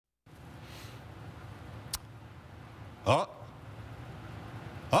Oh.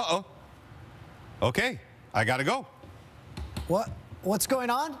 Uh-oh. Okay, I gotta go. What's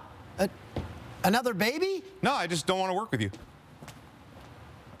going on? Another baby? No, I just don't want to work with you.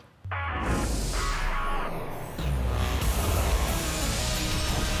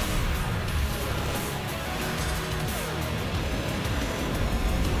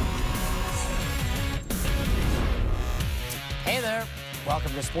 Hey there.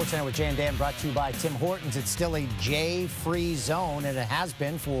 Welcome to SportsCenter with Jay and Dan, brought to you by Tim Hortons. It's still a Jay-free zone, and it has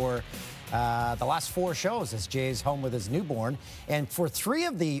been for the last 4 shows as Jay's home with his newborn. And for 3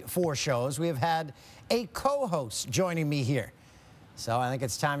 of the 4 shows, we have had a co-host joining me here. So I think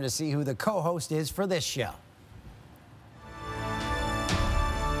it's time to see who the co-host is for this show.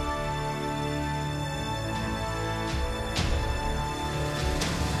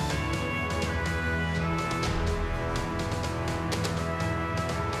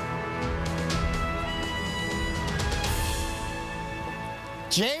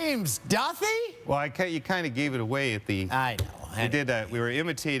 James Duthie? Well, you kind of gave it away at the... I know. We were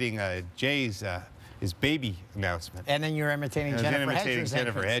imitating Jay's, his baby announcement. And then you're imitating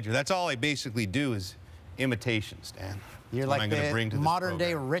Jennifer Hedger. That's all I basically do is imitations, Dan. You're like the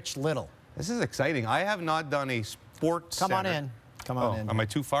modern-day Rich Little. This is exciting. I have not done a sports Come on in. Come on in. Am I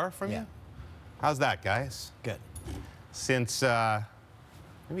too far from you? How's that, guys? Good. Since...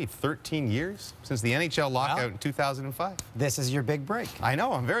 maybe 13 years since the NHL lockout in 2005. This is your big break. I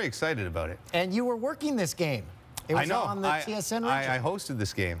know. I'm very excited about it. And you were working this game. It was on the TSN region. I hosted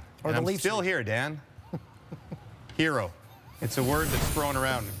this game. Or and the I'm Leafs still here, Dan. Hero. It's a word that's thrown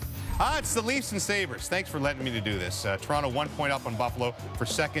around. It's the Leafs and Sabres. Thanks for letting me to do this. Toronto 1 point up on Buffalo for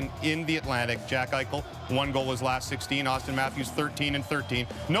second in the Atlantic. Jack Eichel, 1 goal his last 16. Austin Matthews, 13 and 13.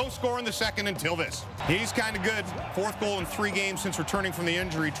 No score in the second until this. He's kind of good. 4th goal in 3 games since returning from the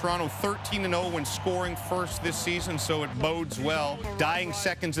injury. Toronto 13-0 when scoring first this season, so it bodes well. Dying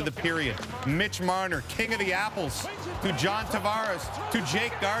seconds of the period. Mitch Marner, king of the apples, to John Tavares, to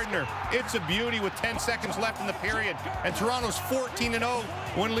Jake Gardiner. It's a beauty with 10 seconds left in the period. And Toronto's 14-0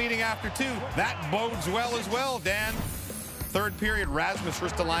 when leading after 2. That bodes well as well, Dan. 3rd period, Rasmus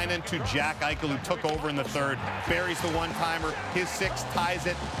Ristolainen to Jack Eichel, who took over in the 3rd. Buries the one-timer. His 6th ties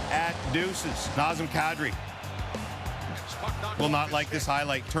it at deuces. Nazem Kadri will not like this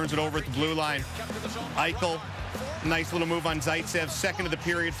highlight. Turns it over at the blue line. Eichel, nice little move on Zaitsev. 2nd of the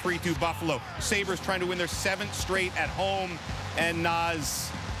period, 3-2 Buffalo. Sabres trying to win their 7th straight at home. And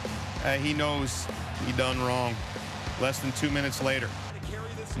Naz, he knows he done wrong. Less than 2 minutes later.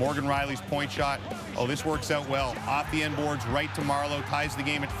 Morgan Riley's point shot. Oh, this works out well. Off the end boards, right to Marleau, ties the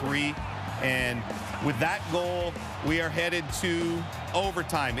game at 3. And with that goal, we are headed to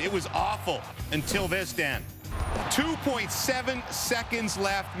overtime. It was awful until this, Dan. 2.7 seconds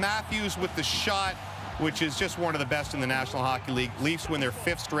left. Matthews with the shot, which is just one of the best in the National Hockey League. Leafs win their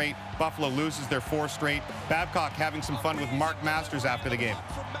 5th straight. Buffalo loses their 4th straight. Babcock having some fun with Mark Masters after the game.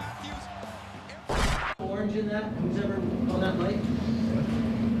 Orange in that? Who's ever on that light?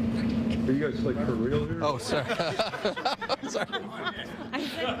 Are you guys like for real here? Oh, sorry. Sorry. I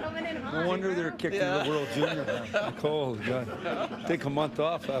said coming in hot. No wonder they're kicking the World Junior. Nicole, God, take a month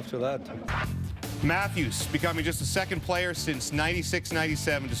off after that. Matthews becoming just the 2nd player since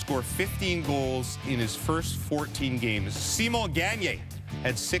 96-97 to score 15 goals in his first 14 games. Simon Gagner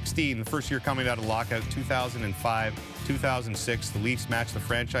had 16 the first year coming out of lockout. 2005, 2006, the Leafs matched the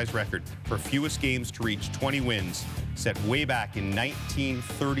franchise record for fewest games to reach 20 wins, set way back in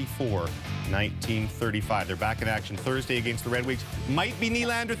 1934, 1935. They're back in action Thursday against the Red Wings. Might be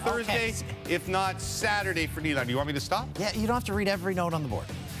Nylander Thursday, if not Saturday for Nylander. You want me to stop? Yeah, you don't have to read every note on the board.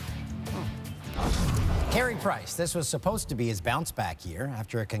 Carey Price, this was supposed to be his bounce-back year.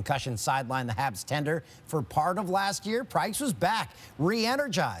 After a concussion sidelined the Habs tender for part of last year, Price was back,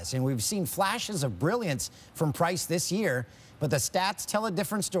 re-energized, and we've seen flashes of brilliance from Price this year. But the stats tell a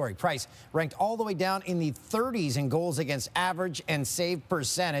different story. Price ranked all the way down in the 30s in goals against average and save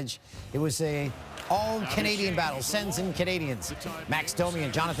percentage. It was a all-Canadian battle. Sens and Canadians. Max Domi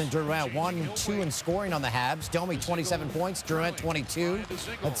and Jonathan Drouin 1-2 in scoring on the Habs. Domi 27 points, Drouin 22.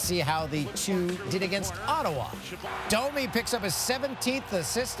 Let's see how the 2 did against Ottawa. Domi picks up his 17th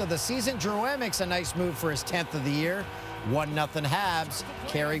assist of the season. Drouin makes a nice move for his 10th of the year. 1-0 Habs.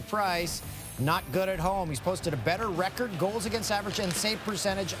 Carey Price. Not good at home. He's posted a better record, goals against average and save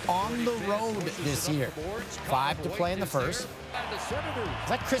percentage on the road this year. 5 to play in the first. Is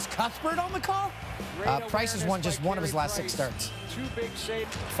that Chris Cuthbert on the call? Price has won just 1 of his last 6 starts.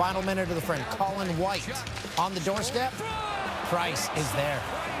 Final minute of the friend, Colin White on the doorstep. Price is there.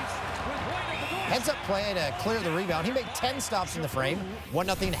 Heads up play to clear the rebound. He made 10 stops in the frame.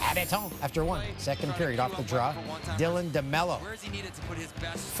 1-0 Habitant after one. Second period off the draw. Dylan DeMello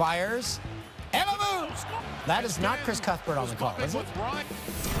fires. Elamu! That is not Chris Cuthbert on the call, is it?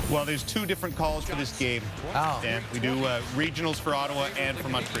 Well, there's two different calls for this game. Oh. And we do regionals for Ottawa and for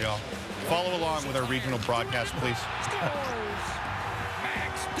Montreal. Follow along with our regional broadcast, please.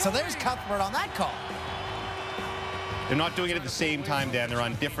 So there's Cuthbert on that call. They're not doing it at the same time, Dan. They're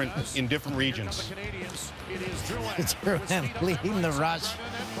on in different regions. Drouin leading the rush.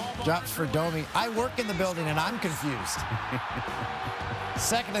 Drops for Domi. I work in the building, and I'm confused.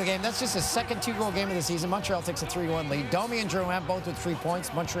 Second of the game. That's just a second 2-goal game of the season. Montreal takes a 3-1 lead. Domi and Drouin both with 3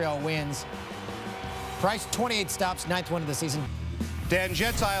 points. Montreal wins. Price, 28 stops, 9th win of the season. Dan,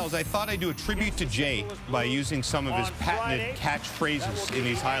 Jets Isles, I thought I'd do a tribute to Jay by using some of his patented catchphrases in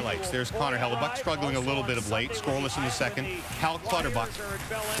these highlights. There's Connor Hellebuck struggling a little bit of late, scoreless in the second. Hal Clutterbuck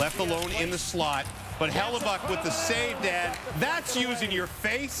left alone in the slot. But Hellebuck with the save, Dan, that's using your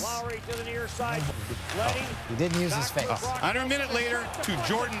face. He didn't use his face. Under a minute later to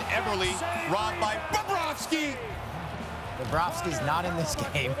Jordan Eberle, robbed by Bobrovsky. Bobrovsky's not in this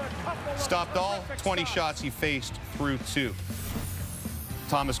game. Stopped all 20 shots he faced through 2.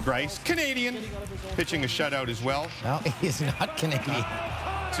 Thomas Greiss, Canadian, pitching a shutout as well. No, he is not Canadian.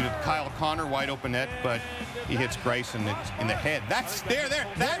 To Kyle Connor, wide open net, but he hits Greiss in the head. That's there.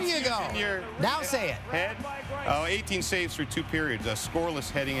 There you go. Now say it. Head. 18 saves through 2 periods. Scoreless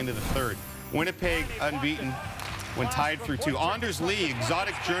heading into the third. Winnipeg unbeaten when tied through 2. Anders Lee,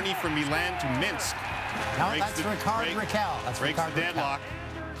 exotic journey from Milan to Minsk. No, that's Ricard Raquel. That's breaks Ricard the deadlock,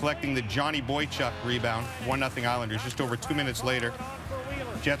 collecting the Johnny Boychuk rebound. 1-0 Islanders. Just over 2 minutes later,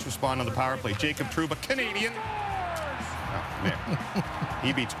 Jets respond on the power play. Jacob Trouba, Canadian.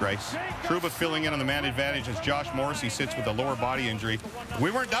 He beats Greiss. Trouba filling in on the man advantage as Josh Morrissey sits with a lower body injury.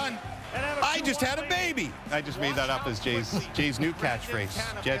 We weren't done. I just had a baby. I just made that up as Jay's new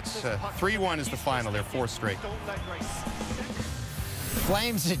catchphrase. Jets 3-1 is the final. They're 4th straight.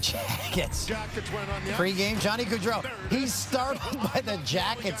 Flames and Jackets. Pre-game, Johnny Gaudreau. He's started by the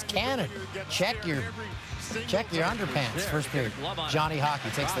Jackets cannon. Check your underpants. First period. Johnny Hockey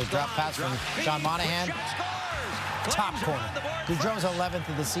takes the drop pass from Sean Monahan. Top corner. Gaudreau's 11th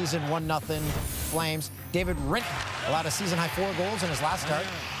of the season, 1-0 Flames. David Rick allowed a season-high 4 goals in his last start,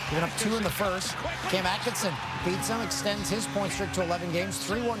 giving up 2 in the first. Cam Atkinson beats him, extends his point streak to 11 games,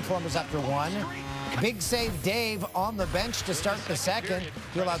 3-1 Columbus after 1. Big save Dave on the bench to start the second.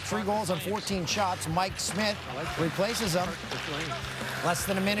 He allowed 3 goals on 14 shots. Mike Smith replaces him. Less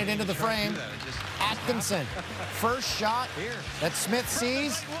than a minute into the frame. Atkinson, first shot that Smith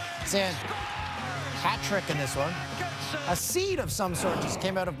sees. It's in. Hat trick in this one. A seed of some sort just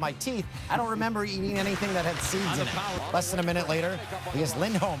came out of my teeth. I don't remember eating anything that had seeds in it. Less than a minute later, he has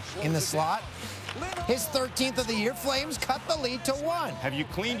Lindholm in the slot. His 13th of the year. Flames cut the lead to 1. Have you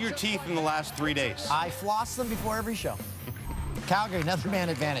cleaned your teeth in the last 3 days? I floss them before every show. Calgary, another man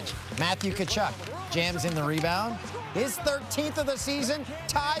advantage. Matthew Tkachuk jams in the rebound. His 13th of the season,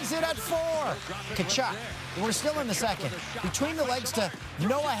 ties it at 4. Tkachuk, we're still in the second. Between the legs to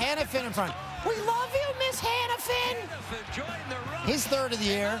Noah Hannafin in front. We love you, Miss Hannafin. His 3rd of the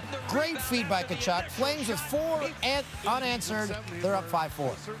year. Great feed by Tkachuk. Flames with 4 unanswered. They're up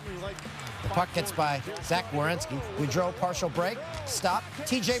 5-4. The puck gets by Zach Werenski. Gaudreau, partial break. Stop.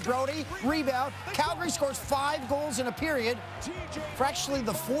 TJ Brody, rebound. Calgary scores 5 goals in a period for actually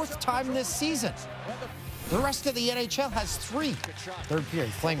the 4th time this season. The rest of the NHL has 3. Third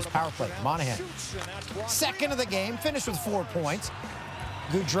period, Flames power play. Monahan. Second of the game, finished with 4 points.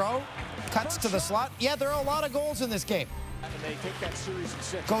 Gaudreau cuts to the slot. Yeah, there are a lot of goals in this game.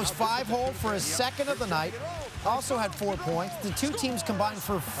 Goes 5-hole for his 2nd of the night. Also had 4 points. The 2 teams combined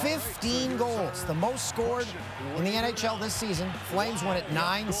for 15 goals. The most scored in the NHL this season. Flames won at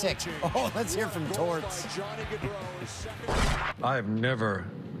 9-6. Oh, let's hear from Torts. I've never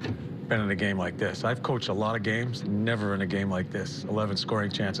been in a game like this. I've coached a lot of games, never in a game like this. 11 scoring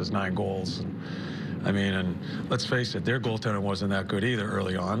chances, 9 goals. I mean, and let's face it, their goaltending wasn't that good either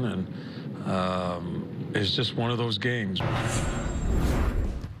early on, and it's just one of those games.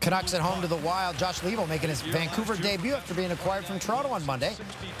 Canucks at home to the Wild. Josh Leivo making his Vancouver debut after being acquired from Toronto on Monday.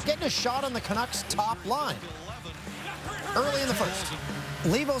 Getting a shot on the Canucks' top line. Early in the first,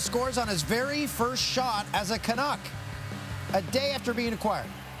 Leivo scores on his very first shot as a Canuck, a day after being acquired.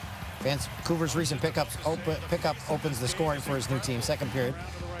 Vancouver's recent pickup opens the scoring for his new team. Second period,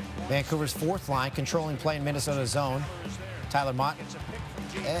 Vancouver's 4th line, controlling play in Minnesota's zone. Tyler Mott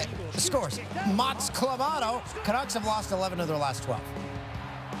scores. Mott's Clamato. Canucks have lost 11 of their last 12.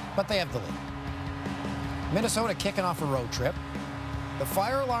 But they have the lead. Minnesota kicking off a road trip. The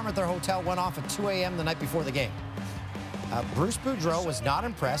fire alarm at their hotel went off at 2 a.m. the night before the game. Bruce Boudreau was not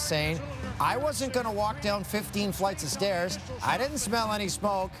impressed, saying, "I wasn't going to walk down 15 flights of stairs. I didn't smell any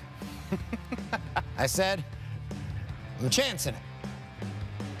smoke." I said, "I'm chancing it."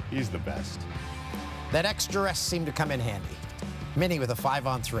 He's the best. That extra rest seemed to come in handy. Minnie with a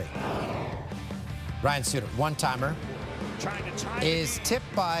 5-on-3. Ryan Suter, one-timer, is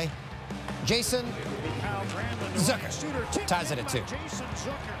tipped by Jason Zucker. Ties it at 2.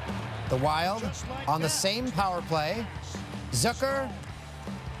 The Wild on the same power play. Zucker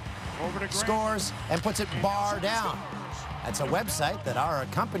scores and puts it bar down. That's a website that our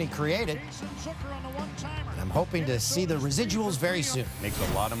company created. And I'm hoping to see the residuals very soon. Makes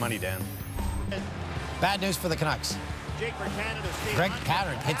a lot of money, Dan. Bad news for the Canucks. Greg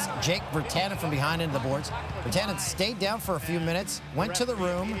Pattern hits Jake Virtanen from behind into the boards. Virtanen stayed down for a few minutes, went to the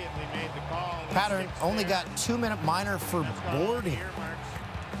room. Pattern only got 2-minute minor for boarding.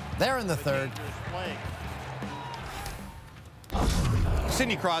 They're in the third.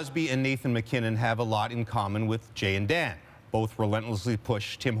 Sidney Crosby and Nathan MacKinnon have a lot in common with Jay and Dan. Both relentlessly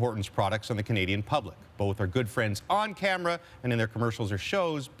push Tim Hortons products on the Canadian public. Both are good friends on camera and in their commercials or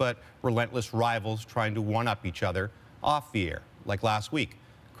shows, but relentless rivals trying to one-up each other off the air. Like last week,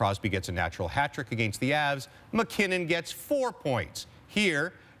 Crosby gets a natural hat trick against the Avs. MacKinnon gets 4 points.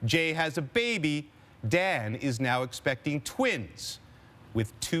 Here, Jay has a baby. Dan is now expecting twins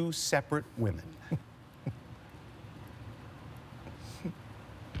with 2 separate women.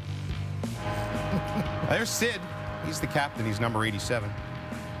 There's Sid. He's the captain. He's number 87.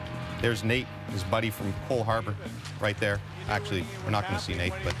 There's Nate, his buddy from Cole Harbour, right there. Actually, we're not going to see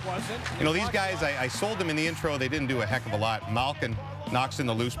Nate, but, you know, these guys, I sold them in the intro. They didn't do a heck of a lot. Malkin knocks in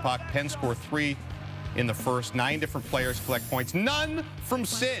the loose puck. Penn score 3 in the first. 9 different players collect points. None from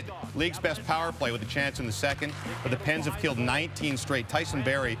Sid. League's best power play with a chance in the second, but the Pens have killed 19 straight. Tyson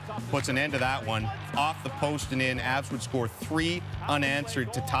Barrie puts an end to that one. Off the post and in, Avs would score 3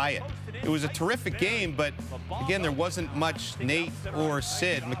 unanswered to tie it. It was a terrific game, but again, there wasn't much Nate or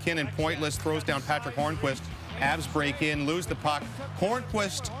Sid. MacKinnon pointless, throws down Patrick Hornquist. Avs break in, lose the puck.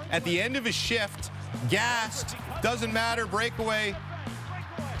 Hornquist at the end of his shift, gassed, doesn't matter, breakaway.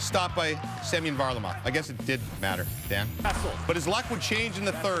 Stopped by Semyon Varlamov. I guess it did matter, Dan. But his luck would change in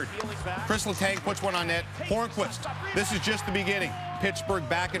the third. Chris Letang puts one on net. Hornquist, this is just the beginning. Pittsburgh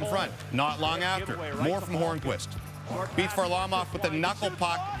back in front. Not long after. More from Hornquist. Beats Varlamov with the knuckle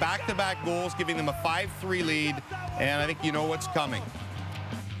puck. Back-to-back goals, giving them a 5-3 lead. And I think you know what's coming.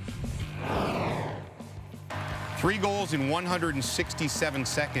 3 goals in 167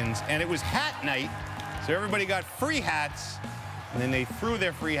 seconds. And it was hat night, so everybody got free hats. And then they threw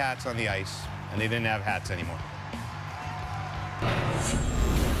their free hats on the ice, and they didn't have hats anymore.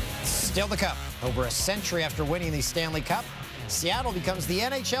 Still the Cup. Over a century after winning the Stanley Cup, Seattle becomes the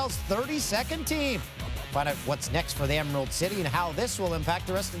NHL's 32nd team. Find out what's next for the Emerald City and how this will impact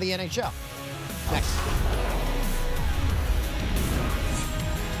the rest of the NHL. Next.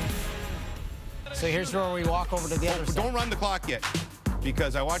 So here's where we walk over to the other side. Don't run the clock yet,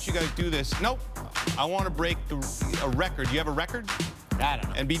 because I want you guys to do this. Nope. I want to break a record. You have a record? I don't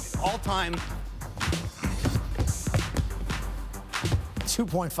know. And be all-time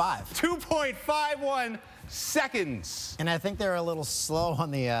 2.5. 2.51 seconds. And I think they're a little slow on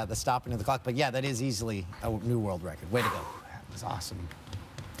the stopping of the clock. But, yeah, that is easily a new world record. Way to go. That was awesome.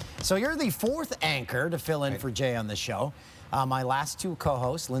 So you're the 4th anchor to fill in for Jay on this show. My last 2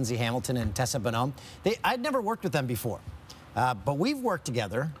 co-hosts, Lindsay Hamilton and Tessa Bonhomme, I'd never worked with them before. But we've worked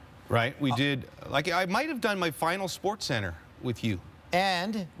together. Right, we did. Like, I might have done my final Sports Center with you.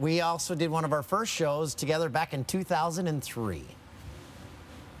 And we also did one of our first shows together back in 2003.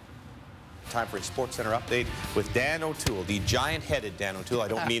 Time for a Sports Center update with Dan O'Toole, the giant-headed Dan O'Toole. I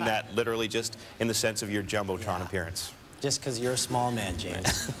don't mean that literally, just in the sense of your Jumbotron appearance. Just because you're a small man,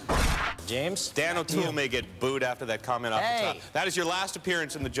 James. James? Dan O'Toole may get booed after that comment off the top. That is your last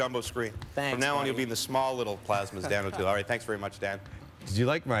appearance in the Jumbo screen. Thanks, From now on, buddy. you'll be in the small little plasmas, Dan O'Toole. All right, thanks very much, Dan. Did you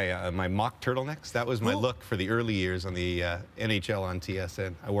like my my mock turtlenecks? That was my look for the early years on the NHL on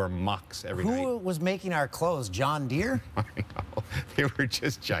TSN. I wore mocks every night. Who was making our clothes? John Deere? I know. They were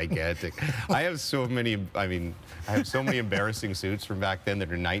just gigantic. I have so many, I mean, I have so many embarrassing suits from back then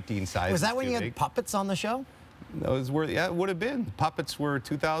that are 19 sizes. Was that when too you big. had puppets on the show? Those were, yeah, it would have been. Puppets were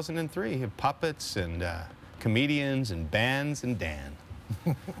 2003. You had puppets and comedians and bands and Dan.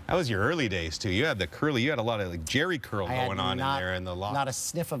 That was your early days, too. You had the curly, you had a lot of like Jerry curl going on in there in the loft. Not a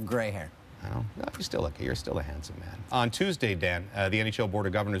sniff of gray hair. No, you're still a handsome man. On Tuesday, Dan, the NHL Board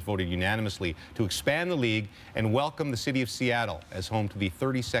of Governors voted unanimously to expand the league and welcome the city of Seattle as home to the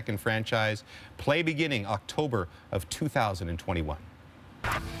 32nd franchise, play beginning October of 2021.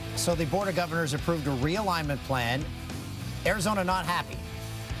 So the Board of Governors approved a realignment plan. Arizona not happy.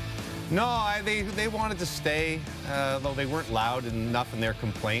 No, they wanted to stay, though they weren't loud enough in their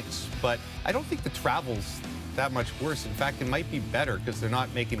complaints. But I don't think the travel's that much worse. In fact, it might be better because they're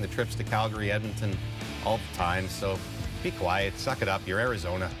not making the trips to Calgary, Edmonton all the time. So be quiet, suck it up. You're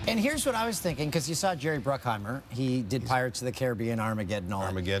Arizona. And here's what I was thinking, because you saw Jerry Bruckheimer. He did Pirates of the Caribbean, Armageddon, all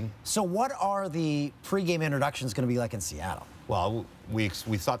Armageddon. That. So what are the pregame introductions going to be like in Seattle? Well, we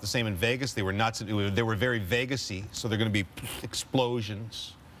thought the same in Vegas. They were nuts. They were very Vegas-y, so they're going to be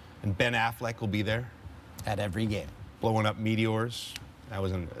explosions. And Ben Affleck will be there. At every game. Blowing up meteors. That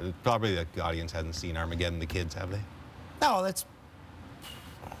was probably the audience hasn't seen Armageddon, the kids, have they? No, that's...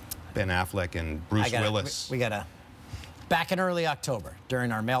 Ben Affleck and Bruce Willis. We got to... Back in early October,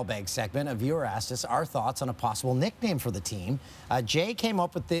 during our mailbag segment, a viewer asked us our thoughts on a possible nickname for the team. Jay came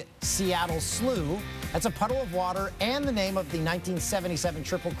up with the Seattle Slew. That's a puddle of water and the name of the 1977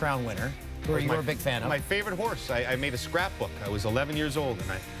 Triple Crown winner, who you were a big fan of. My favorite horse. I made a scrapbook. I was 11 years old,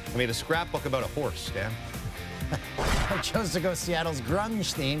 and I made a scrapbook about a horse, Dan. I chose to go Seattle's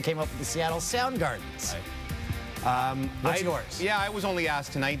grunge theme, came up with the Seattle Soundgardens. What's yours? Yeah, I was only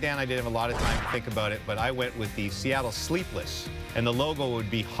asked tonight, Dan. I didn't have a lot of time to think about it, but I went with the Seattle Sleepless, and the logo would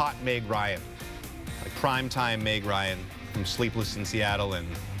be Hot Meg Ryan, like primetime Meg Ryan from Sleepless in Seattle, and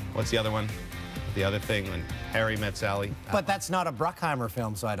what's the other one? The other thing, when Harry Met Sally. But that's not a Bruckheimer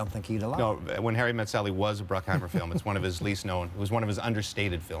film, so I don't think he'd allow it. No, When Harry Met Sally was a Bruckheimer film. It's one of his least known. It was one of his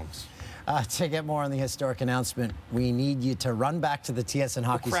understated films. To get more on the historic announcement, we need you to run back to the TSN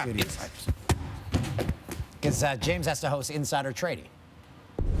Hockey Studios. Because James has to host Insider Trading.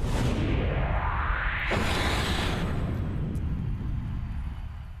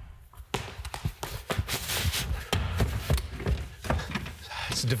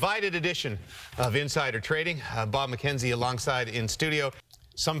 It's a divided edition of Insider Trading. Bob McKenzie alongside in studio.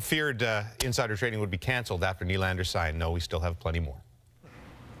 Some feared Insider Trading would be canceled after Nylander signed. No, we still have plenty more.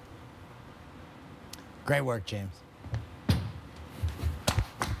 Great work, James.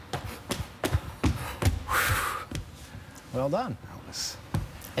 Well done.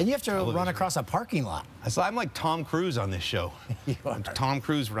 And you have to run across a parking lot. So I'm like Tom Cruise on this show. You are. Tom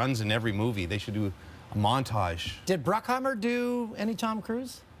Cruise runs in every movie. They should do a montage. Did Bruckheimer do any Tom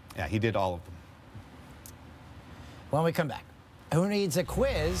Cruise? Yeah, he did all of them. When we come back, who needs a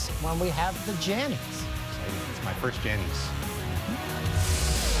quiz when we have the Jannies? It's my first Jannies.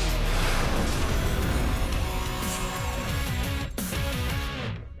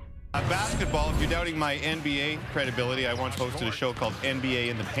 Basketball, if you're doubting my NBA credibility, I once hosted a show called NBA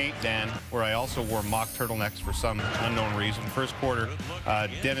in the Paint, Dan, where I also wore mock turtlenecks for some unknown reason. First quarter,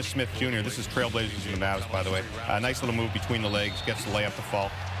 Dennis Smith Jr., this is Trailblazers in the Mavs, by the way. Nice little move between the legs, gets the layup to fall,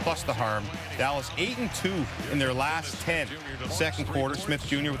 plus the harm. Dallas 8-2 in their last 10. Second quarter, Smith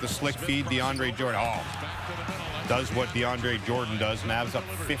Jr. with a slick feed, DeAndre Jordan. Does what DeAndre Jordan does. Mavs up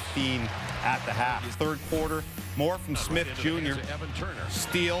 15 at the half. Third quarter, more from Smith Jr.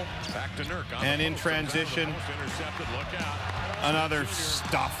 Steal, and in transition, another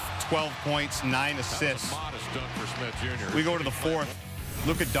stuff. 12 points, 9 assists. We go to the fourth.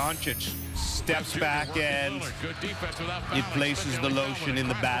 Luka Doncic steps back and it places the lotion in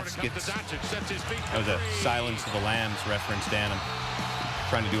the basket. That was a Silence of the Lambs reference, Dan. I'm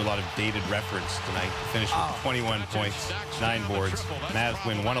trying to do a lot of dated reference tonight. Finished with 21 points, 9 boards. Mavs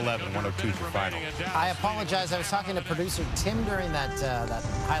win 111-102 for final. I apologize. I was talking to producer Tim during that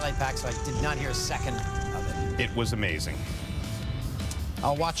highlight pack, so I did not hear a second of it. It was amazing.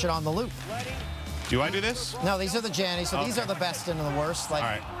 I'll watch it on the loop. Do I do this? No, these are the Jannies, so these are the best and the worst,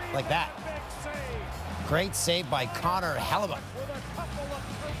 like that. Great save by Connor Hellebuck.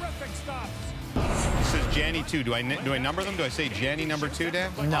 It says Janny 2. Do I number them? Do I say Janny number 2,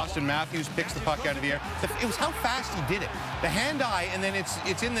 Dan? No. Austin Matthews picks the puck out of the air. It was how fast he did it. The hand-eye, and then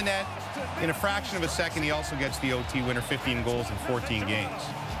it's in the net in a fraction of a second. He also gets the OT winner, 15 goals in 14 games.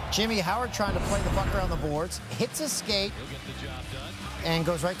 Jimmy Howard trying to play the puck around the boards, hits a skate, and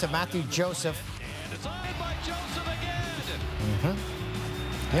goes right to Matthew Joseph.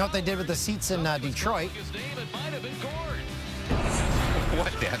 You know what they did with the seats in Detroit?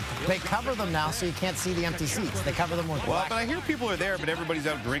 What, Dan? They cover them now so you can't see the empty seats. They cover them with black. But I hear people are there, but everybody's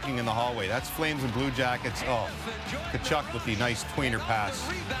out drinking in the hallway. That's Flames and Blue Jackets. Oh, Kachuk with the nice tweener pass.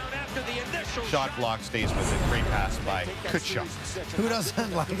 Shot block stays with it. Great pass by Kachuk. Who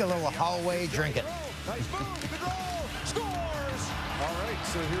doesn't like a little hallway drinking?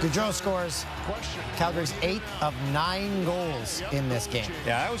 Gaudreau scores Calgary's 8th of 9 goals in this game.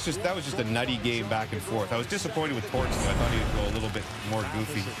 Yeah, that was just a nutty game back and forth. I was disappointed with Torts, though. I thought he would go a little bit more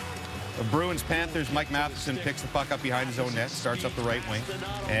goofy. Bruins-Panthers, Mike Matheson picks the puck up behind his own net, starts up the right wing,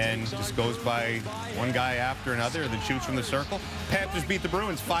 and just goes by one guy after another, then shoots from the circle. Panthers beat the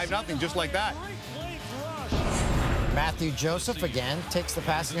Bruins 5-0, just like that. Matthew Joseph again takes the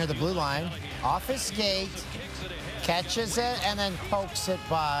pass near the blue line, off his skate, catches it, and then pokes it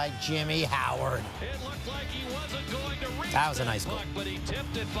by Jimmy Howard. That was a nice goal.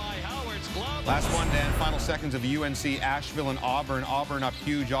 Last one, Dan. Final seconds of the UNC, Asheville, and Auburn. Auburn up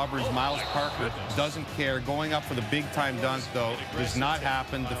huge. Auburn's Miles Parker doesn't care. Going up for the big-time dunk, though, does not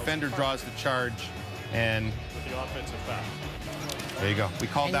happen. Defender draws the charge, and there you go. We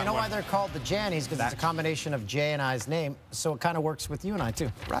called and that you know one. why they're called the Jannies? Because it's a combination of Jay and I's name, so it kind of works with you and I,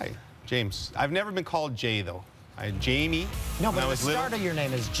 too. Right. James. I've never been called Jay, though. Jamie. No, but the start of your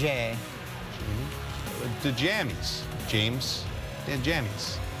name is Jay. The Jammies. James and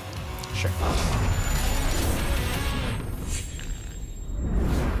Jammies. Sure.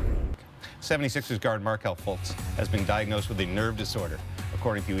 '76ers guard Markelle Fultz has been diagnosed with a nerve disorder,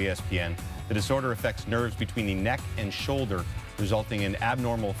 according to ESPN. The disorder affects nerves between the neck and shoulder, resulting in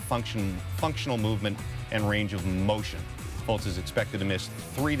abnormal functional movement and range of motion. Fultz is expected to miss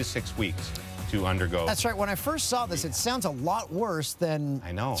 3 to 6 weeks to undergo. That's right. When I first saw this, it sounds a lot worse than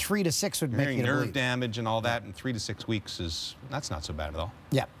 3 to 6 would make you nerve believe. damage and all that, and 3 to 6 weeks that's not so bad at all.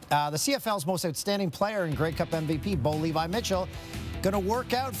 Yeah. The CFL's most outstanding player and Grey Cup MVP, Bo Levi Mitchell, going to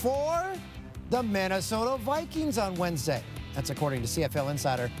work out for the Minnesota Vikings on Wednesday. That's according to CFL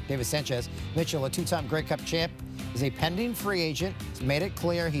insider David Sanchez. Mitchell, a 2-time Grey Cup champ, is a pending free agent. He's made it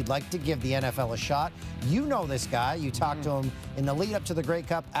clear he'd like to give the NFL a shot. You know this guy. You talked to him in the lead up to the Grey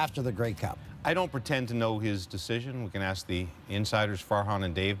Cup, after the Grey Cup. I don't pretend to know his decision. We can ask the insiders, Farhan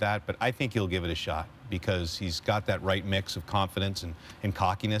and Dave, that, but I think he'll give it a shot because he's got that right mix of confidence and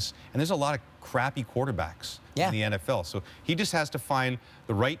cockiness. And there's a lot of crappy quarterbacks in the NFL. So he just has to find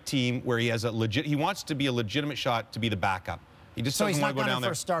the right team where he has he wants to be a legitimate shot to be the backup. He just doesn't want to go down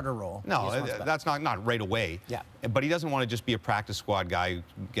there for a starter role. No, that's not right away. Yeah. But he doesn't want to just be a practice squad guy who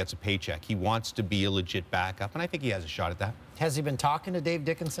gets a paycheck. He wants to be a legit backup, and I think he has a shot at that. Has he been talking to Dave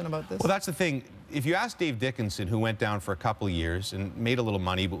Dickinson about this? Well, that's the thing. If you ask Dave Dickinson, who went down for a couple of years and made a little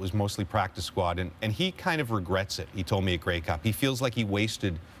money but was mostly practice squad, and he kind of regrets it, he told me at Grey Cup. He feels like he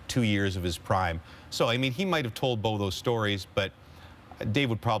wasted 2 years of his prime. So, I mean, he might have told Bo those stories, but Dave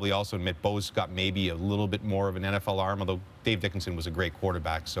would probably also admit Bo's got maybe a little bit more of an NFL arm, although Dave Dickinson was a great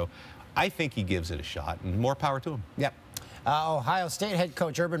quarterback. So I think he gives it a shot, and more power to him. Yep. Ohio State head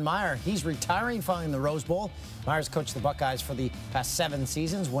coach Urban Meyer, he's retiring following the Rose Bowl. Meyer's coached the Buckeyes for the past 7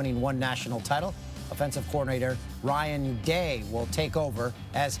 seasons, winning 1 national title. Offensive coordinator Ryan Day will take over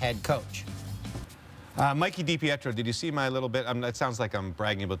as head coach. Mikey DiPietro, did you see my little bit? It sounds like I'm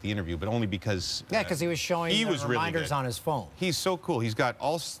bragging about the interview, but only because... Yeah, because he was showing reminders on his phone. He's so cool. He's got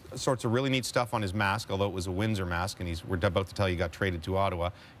all sorts of really neat stuff on his mask, although it was a Windsor mask, and we're about to tell you he got traded to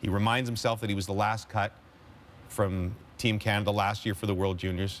Ottawa. He reminds himself that he was the last cut from Team Canada last year for the World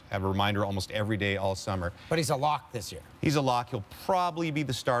Juniors. Have a reminder almost every day all summer. But he's a lock this year. He's a lock. He'll probably be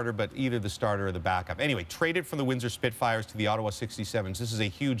the starter, but either the starter or the backup. Anyway, traded from the Windsor Spitfires to the Ottawa 67s. This is a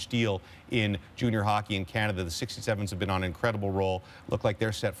huge deal in junior hockey in Canada. The 67s have been on an incredible roll. Look like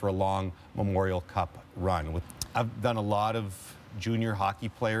they're set for a long Memorial Cup run. I've done a lot of junior hockey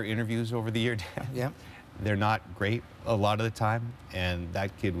player interviews over the year, Dan. Yeah. They're not great a lot of the time, and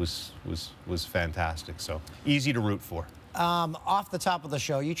that kid was fantastic. So easy to root for. Off the top of the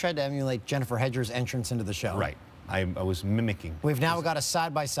show, you tried to emulate Jennifer Hedger's entrance into the show. Right. I was mimicking. We've now got a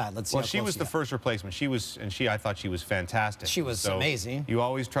side-by-side. Let's see. Well, she was the first replacement. I thought she was fantastic. She was amazing. You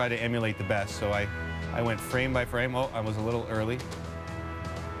always try to emulate the best, so I went frame by frame. Oh, I was a little early.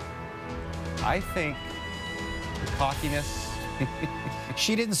 I think the cockiness.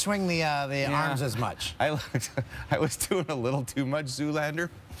 She didn't swing the arms as much. I was doing a little too much Zoolander.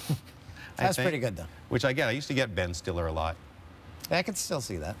 That's pretty good, though. Which I get. I used to get Ben Stiller a lot. I can still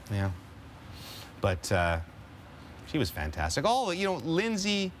see that. Yeah. But she was fantastic.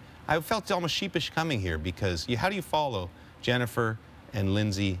 Lindsay, I felt almost sheepish coming here because how do you follow Jennifer and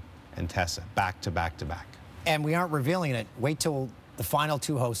Lindsay and Tessa back to back to back? And we aren't revealing it. Wait till the final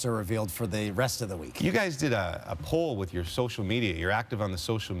 2 hosts are revealed for the rest of the week. You guys did a poll with your social media. You're active on the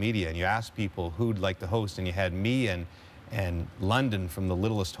social media, and you asked people who'd like to host, and you had me and London from The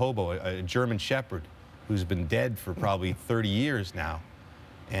Littlest Hobo, a German Shepherd who's been dead for probably 30 years now.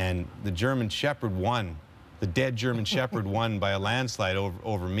 And the German Shepherd won. The dead German Shepherd won by a landslide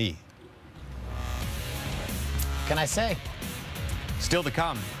over me. Can I say? Still to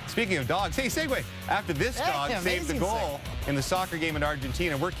come. Speaking of dogs, hey, segue. After this dog saved the goal in the soccer game in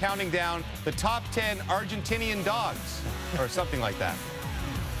Argentina, we're counting down the top 10 Argentinian dogs, or something like that.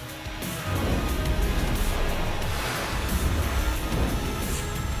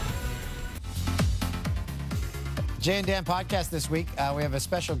 Jay and Dan podcast this week. We have a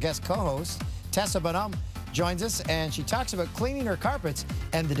special guest co-host. Tessa Bonhomme joins us, and she talks about cleaning her carpets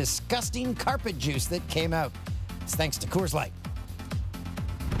and the disgusting carpet juice that came out. It's thanks to Coors Light.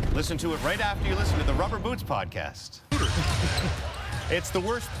 Listen to it right after you listen to the Rubber Boots podcast. It's the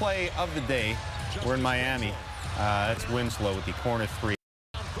worst play of the day. We're in Miami. That's Winslow with the corner three.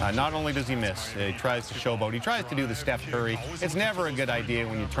 Not only does he miss, he tries to showboat. He tries to do the Steph Curry. It's never a good idea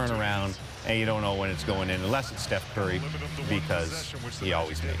when you turn around and you don't know when it's going in, unless it's Steph Curry, because he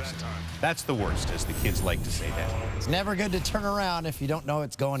always makes it. That's the worst, as the kids like to say, Dan. It's never good to turn around if you don't know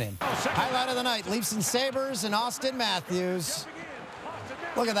it's going in. Highlight of the night, Leafs and Sabres and Austin Matthews.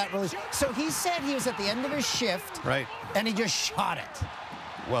 Look at that release. So he said he was at the end of his shift. Right. And he just shot it.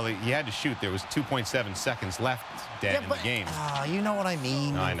 Well, he had to shoot. There was 2.7 seconds left, Dan, in the game. You know what I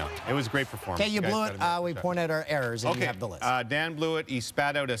mean. No, I know. It was a great performance. Okay, you blew it. We point out our errors, and you have the list. Dan blew it. He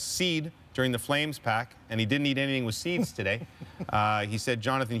spat out a seed during the Flames pack, and he didn't eat anything with seeds today. He said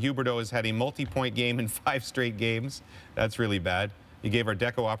Jonathan Huberdeau has had a multi-point game in 5 straight games. That's really bad. He gave our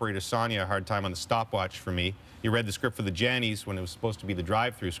deco operator, Sonia, a hard time on the stopwatch for me. He read the script for the Jannies when it was supposed to be the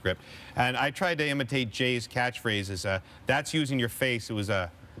drive-through script. And I tried to imitate Jay's catchphrase as, that's using your face. It was a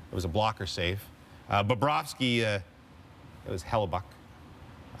blocker save. Bobrovsky, it was Hellebuck.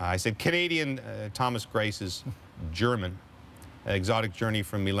 I said Canadian, Thomas Greiss is German. Exotic journey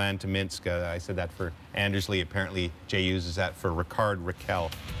from Milan to Minsk. I said that for Andersley. Apparently, Jay uses that for Ricard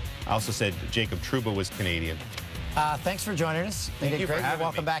Raquel. I also said Jacob Trouba was Canadian. Thanks for joining us. Thank you for having me.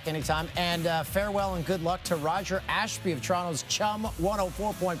 Welcome back anytime. And farewell and good luck to Roger Ashby of Toronto's Chum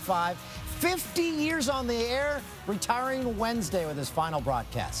 104.5. 50 years on the air, retiring Wednesday with his final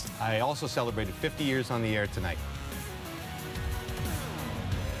broadcast. I also celebrated 50 years on the air tonight.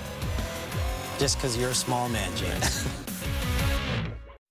 Just because you're a small man, James.